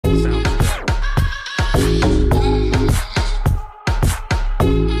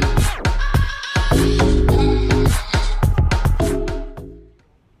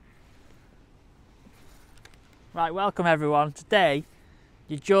Right, welcome everyone. Today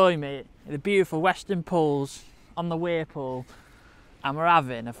you join me in the beautiful Weston Pools on the weir pool, and we're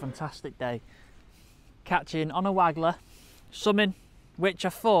having a fantastic day catching on a waggler, something which I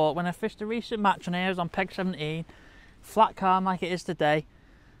thought when I fished a recent match on here, I was on peg 17, flat calm like it is today,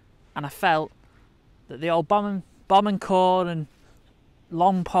 and I felt that the old bomb and cord and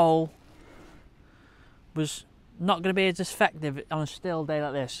long pole was not going to be as effective on a still day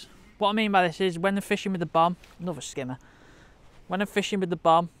like this. What I mean by this is when they're fishing with the bomb, another skimmer, when they're fishing with the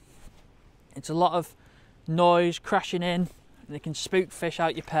bomb, it's a lot of noise crashing in and they can spook fish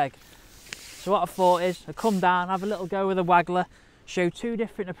out your peg. So what I thought is I'd come down, have a little go with a waggler, show two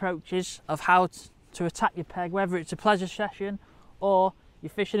different approaches of how to attack your peg, whether it's a pleasure session or you're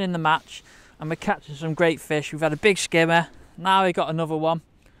fishing in the match, and we're catching some great fish. We've had a big skimmer, now we got another one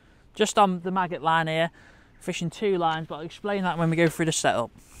just on the maggot line here, fishing two lines, but I'll explain that when we go through the setup.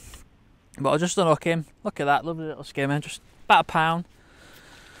 But I'll just unhook him. Look at that lovely little skimmer, just about a pound.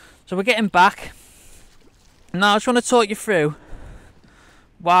 So we're getting back. Now I just want to talk you through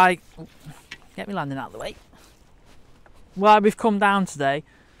why, get me landing out of the way, why we've come down today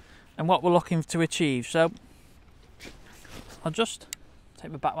and what we're looking to achieve. So I'll just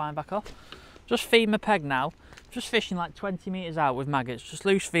take my back line back off, just feed my peg now, just fishing like 20 metres out with maggots, just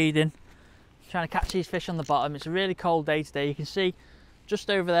loose feeding, trying to catch these fish on the bottom. It's a really cold day today. You can see just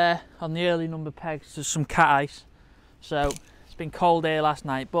over there on the early number pegs there's some cat ice, so it's been cold here last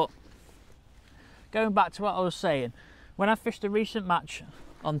night. But going back to what I was saying, when I fished a recent match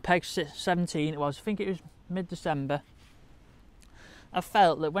on peg 17, I think it was mid-December, I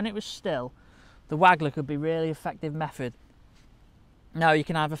felt that when it was still, the waggler could be a really effective method. Now you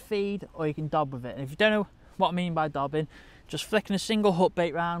can either feed or you can dob with it, and if you don't know what I mean by dobbing, just flicking a single hook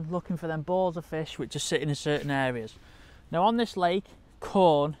bait round, looking for them balls of fish which are sitting in certain areas. Now on this lake,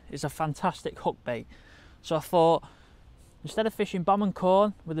 corn is a fantastic hook bait, so I thought instead of fishing bomb and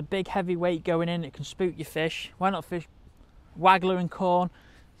corn with a big heavy weight going in it can spook your fish, why not fish waggler and corn?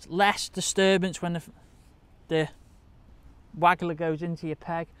 It's less disturbance when the waggler goes into your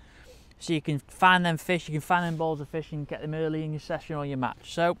peg, so you can find them fish, you can find them balls of fish and get them early in your session or your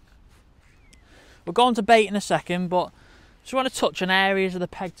match. So we'll go on to bait in a second, but just want to touch on areas of the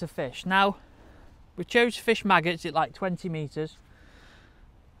peg to fish. Now we chose to fish maggots at like 20 metres.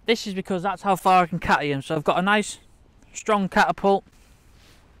 This is because that's how far I can catty them. So I've got a nice strong catapult.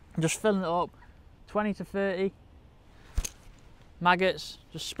 I'm just filling it up, 20 to 30 maggots,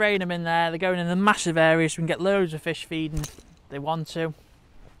 just spraying them in there. They're going in the massive areas so we can get loads of fish feeding if they want to.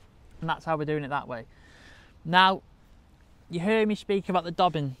 And that's how we're doing it that way. Now, you heard me speak about the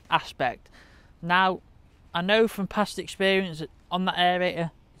dobbing aspect. Now, I know from past experience that on that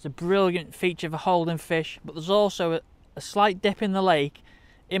aerator, it's a brilliant feature for holding fish, but there's also a slight dip in the lake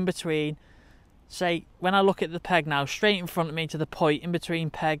in between. Say, when I look at the peg now, straight in front of me to the point, in between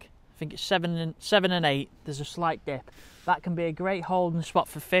peg, I think it's 7 and 8, there's a slight dip. That can be a great holding spot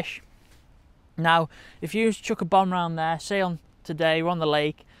for fish. Now, if you chuck a bomb around there, say on today, we're on the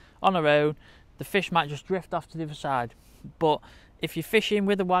lake, on our own, the fish might just drift off to the other side. But if you're fishing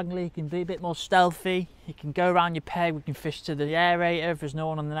with a waggler, you can be a bit more stealthy. You can go around your peg, we can fish to the aerator if there's no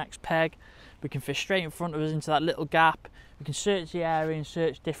one on the next peg. We can fish straight in front of us into that little gap. We can search the area and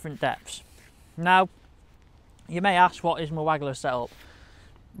search different depths. Now, you may ask, what is my waggler setup?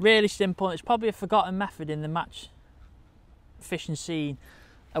 Really simple. It's probably a forgotten method in the match fishing scene,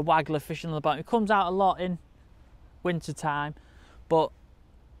 a waggler fishing on the bottom. It comes out a lot in winter time, but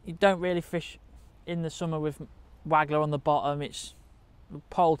you don't really fish in the summer with waggler on the bottom. It's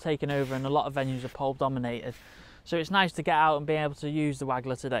pole taken over and a lot of venues are pole dominated, so it's nice to get out and be able to use the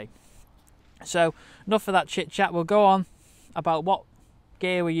waggler today. So enough of that chit chat, we'll go on about what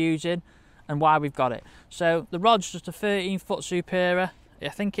gear we're using and why we've got it. So the rod's just a 13-foot Superior, I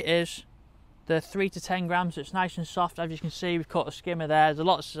think it is. They're 3 to 10 grams, so it's nice and soft. As you can see, we've caught a skimmer there. There's a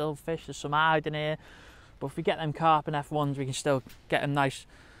lot of silverfish, there's some hide in here, but if we get them carp and F1s, we can still get them nice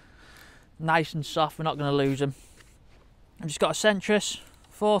and soft. We're not going to lose them. I've just got a Centris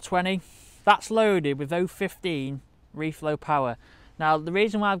 420. That's loaded with 015 reflow power. Now, the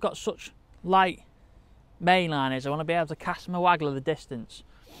reason why I've got such light mainline is I want to be able to cast my waggler the distance.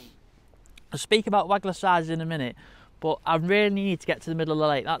 I'll speak about waggler sizes in a minute, but I really need to get to the middle of the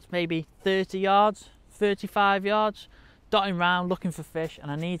lake. That's maybe 30 yards, 35 yards, dotting round looking for fish,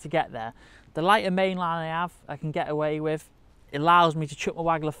 and I need to get there. The lighter mainline I have, I can get away with. It allows me to chuck my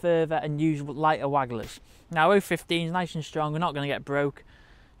waggler further and use lighter wagglers. Now 015 is nice and strong, we're not going to get broke.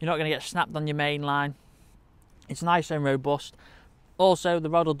 You're not going to get snapped on your main line. It's nice and robust. Also, the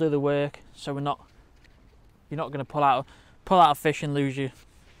rod will do the work, so you're not going to pull out a fish and lose your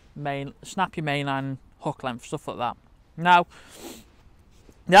snap your main line and hook length, stuff like that. Now,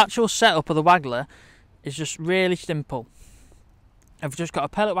 the actual setup of the Waggler is just really simple. I've just got a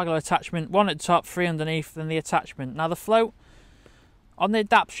pellet Waggler attachment, one at the top, 3 underneath, then the attachment. Now the float, on the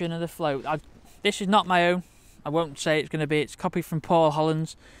adaptation of the float, this is not my own. I won't say it's going to be, it's copied from Paul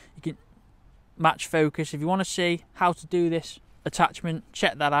Holland's. You can match focus. If you want to see how to do this attachment,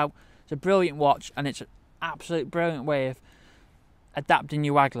 check that out. It's a brilliant watch, and it's an absolute brilliant way of adapting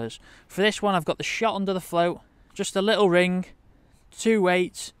your Wagglers. For this one, I've got the shot under the float, just a little ring, 2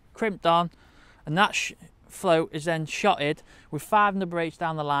 weights, crimped on, and that float is then shotted with 5 number 8s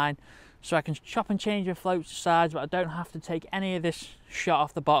down the line, so I can chop and change the floats to size, but I don't have to take any of this shot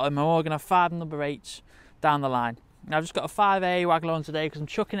off the bottom. I'm all going to have 5 number 8s down the line. Now I've just got a 5A Waggler on today because I'm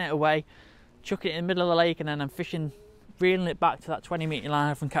chucking it away, chucking it in the middle of the lake, and then I'm fishing, reeling it back to that 20-metre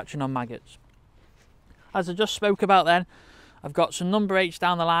line from catching on maggots. As I just spoke about then, I've got some number 8s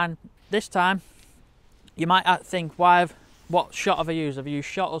down the line. This time, you might think, what shot have I used? Have I used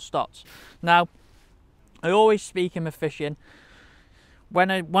shot or stots? Now, I always speak in my fishing,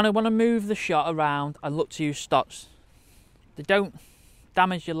 when I want to move the shot around, I look to use stots. They don't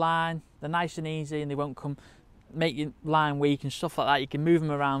damage your line, they're nice and easy, and they won't make your line weak and stuff like that. You can move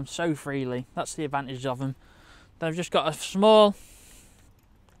them around so freely. That's the advantage of them. Then I've just got a small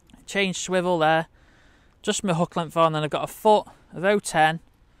chain swivel there, just my hook length on, then I've got a foot of 010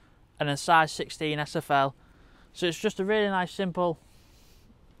 and a size 16 SFL. So it's just a really nice simple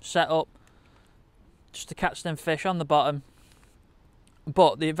setup just to catch them fish on the bottom.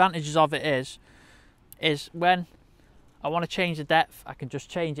 But the advantages of it is when I want to change the depth, I can just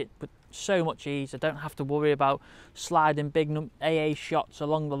change it with so much ease. I don't have to worry about sliding big AA shots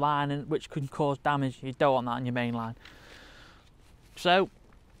along the line, which can cause damage. You don't want that on your main line. So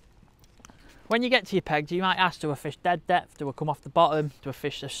when you get to your pegs, you might ask, do I fish dead depth? Do I come off the bottom? Do I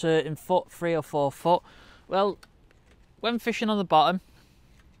fish a certain foot, 3 or 4 foot? Well, when fishing on the bottom,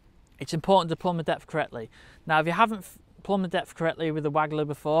 it's important to plumb the depth correctly. Now, if you haven't plumbed the depth correctly with the Waggler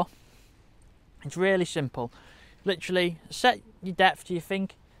before, it's really simple. Literally, set your depth you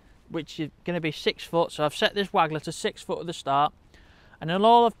think, which is going to be 6 foot. So I've set this Waggler to 6 foot at the start, and then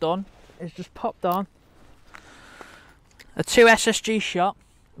all I've done is just popped on a 2 SSG shot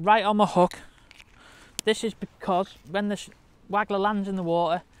right on my hook. This is because when this Waggler lands in the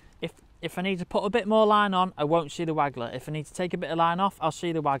water, if I need to put a bit more line on, I won't see the Waggler. If I need to take a bit of line off, I'll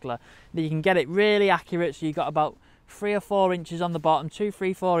see the Waggler. Then you can get it really accurate, so you've got about 3 or 4 inches on the bottom, 2,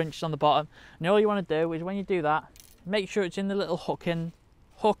 3, 4 inches on the bottom. And all you want to do is, when you do that, make sure it's in the little hook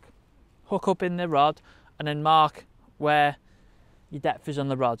up in the rod, and then mark where your depth is on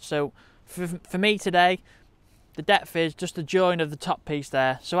the rod. So for me today, the depth is just the join of the top piece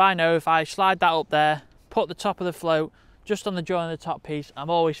there. So I know if I slide that up there, put the top of the float just on the join of the top piece,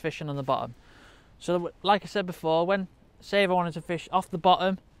 I'm always fishing on the bottom. So like I said before, say if I wanted to fish off the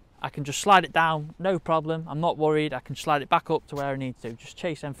bottom, I can just slide it down, no problem. I'm not worried. I can slide it back up to where I need to, just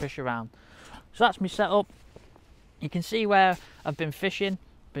chase them fish around. So that's my setup. You can see where I've been fishing.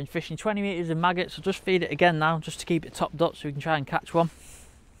 Been fishing 20 metres of maggots. I'll just feed it again now, just to keep it topped up so we can try and catch one.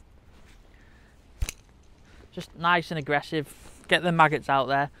 Just nice and aggressive. Get the maggots out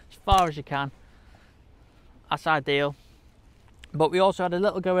there as far as you can. That's ideal. But we also had a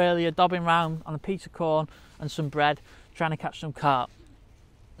little go earlier, dobbing round on a piece of corn and some bread, trying to catch some carp.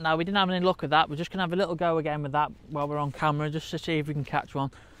 Now, we didn't have any luck with that. We're just going to have a little go again with that while we're on camera, just to see if we can catch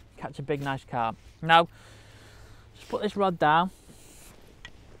one, catch a big nice carp. Now, just put this rod down.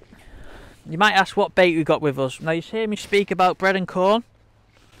 You might ask what bait we got with us. Now, you hear me speak about bread and corn.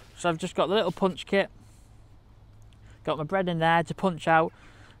 So I've just got the little punch kit. Got my bread in there to punch out.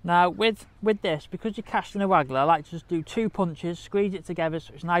 Now, with this, because you're casting a Waggler, I like to just do 2 punches, squeeze it together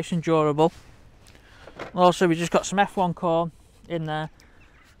so it's nice and durable. Also, we just got some F1 corn in there,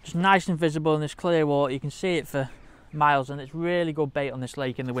 just nice and visible in this clear water. You can see it for miles, and it's really good bait on this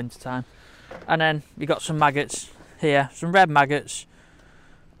lake in the winter time. And then we got some maggots here, some red maggots,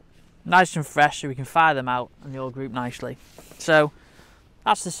 nice and fresh, so we can fire them out and they all group nicely. So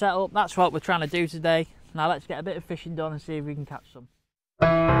that's the setup. That's what we're trying to do today. Now let's get a bit of fishing done and see if we can catch some.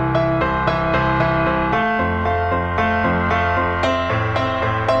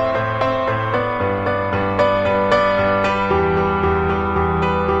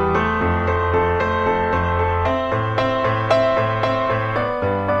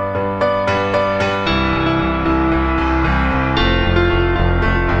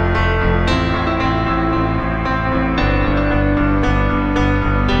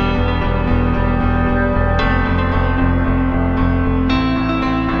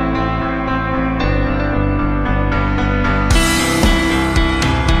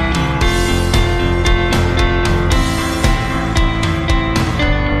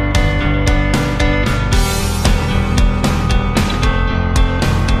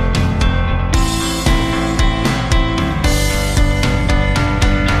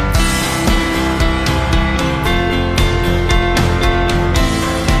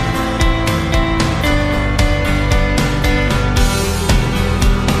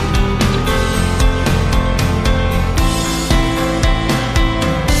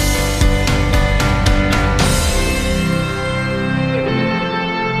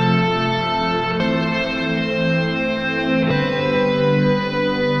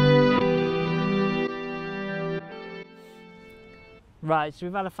 Right, so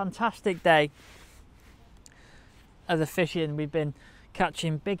we've had a fantastic day of the fishing. We've been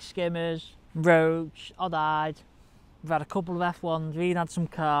catching big skimmers, roach, odd-eyed. We've had a couple of F1s, we've even had some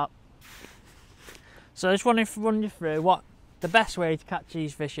carp. So I just wanted to run you through what the best way to catch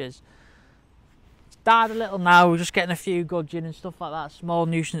these fish is. It's died a little now, we're just getting a few gudgeon and stuff like that, small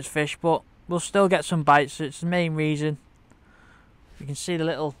nuisance fish, but we'll still get some bites, so it's the main reason. You can see the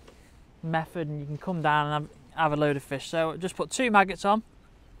little method and you can come down and have a load of fish. So just put 2 maggots on.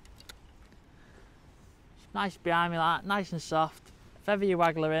 Nice behind me like that, nice and soft. Feather your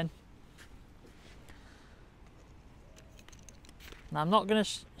waggler in. Now I'm not going to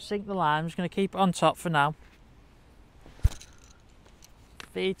sink the line, I'm just going to keep it on top for now.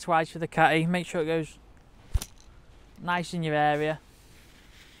 Feed twice with the catty, make sure it goes nice in your area.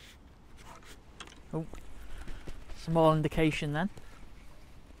 Oh, small indication then.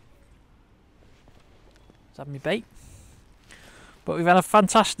 Let's have my bait. But we've had a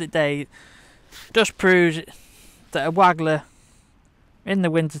fantastic day. Just proves that a waggler in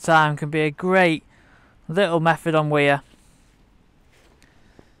the winter time can be a great little method on weir.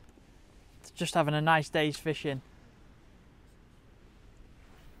 Just having a nice day's fishing.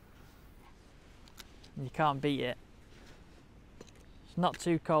 You can't beat it. It's not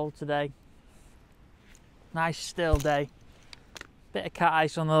too cold today. Nice still day. Bit of cat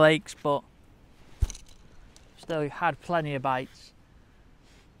ice on the lakes, but still had plenty of bites.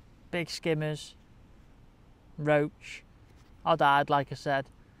 Big skimmers, roach, odd-eyed like I said.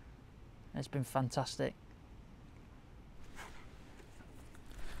 It's been fantastic.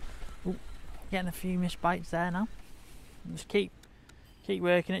 Ooh, getting a few missed bites there now. Just keep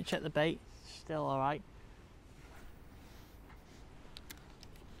working it, check the bait. Still alright.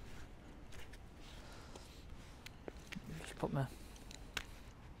 Just put my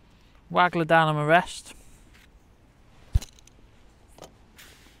waggler down on my rest.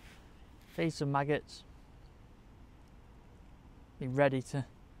 Feed some maggots. Be ready to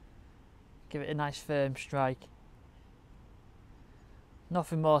give it a nice firm strike.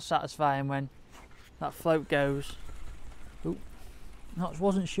 Nothing more satisfying when that float goes. Ooh,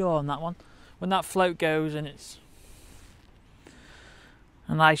 wasn't sure on that one. When that float goes and it's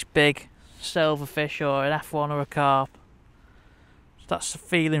a nice big silverfish or an F1 or a carp. That's the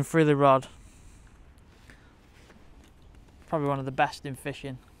feeling through the rod. Probably one of the best in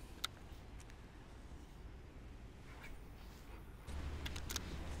fishing.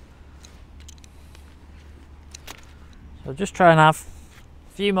 So just try and have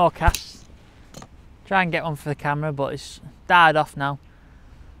a few more casts. Try and get one for the camera, but it's died off now.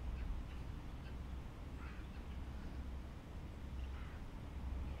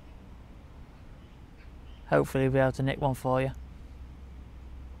 Hopefully we'll be able to nick one for you.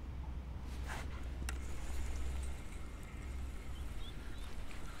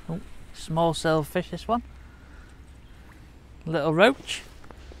 Oh, small silverfish this one. Little roach.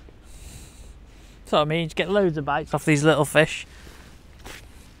 That's what I mean, you get loads of bites off these little fish.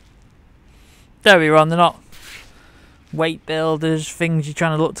 Don't be wrong, they're not weight builders, things you're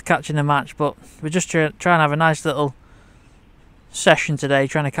trying to look to catch in a match, but we're just trying to have a nice little session today,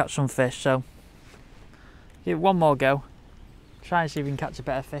 trying to catch some fish. So give it one more go, try and see if we can catch a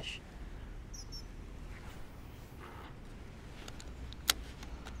better fish.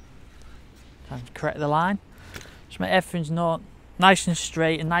 Try and correct the line, just make everything's not nice and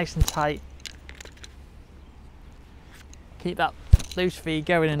straight and nice and tight. Keep that loose feed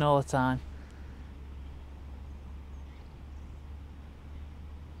going in all the time.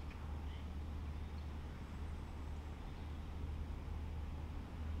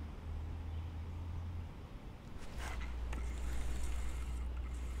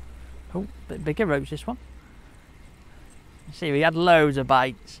 Oh, bit bigger roach this one. You see, we had loads of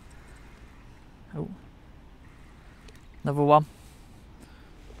bites. Oh, another one.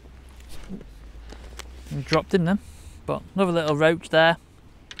 We dropped in them. But another little roach there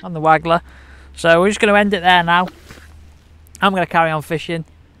on the waggler. So we're just going to end it there now. I'm going to carry on fishing,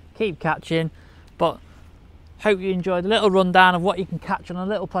 keep catching, but hope you enjoyed a little rundown of what you can catch on a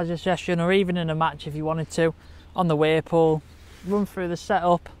little pleasure session or even in a match if you wanted to on the weir pool. Run through the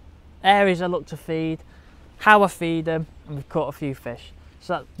setup, areas I look to feed, how I feed them, and we've caught a few fish.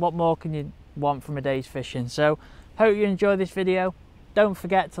 So what more can you want from a day's fishing? So hope you enjoyed this video. Don't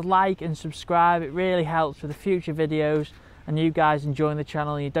forget to like and subscribe, it really helps with the future videos and you guys enjoying the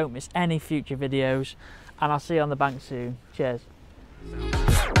channel and you don't miss any future videos. And I'll see you on the bank soon. Cheers.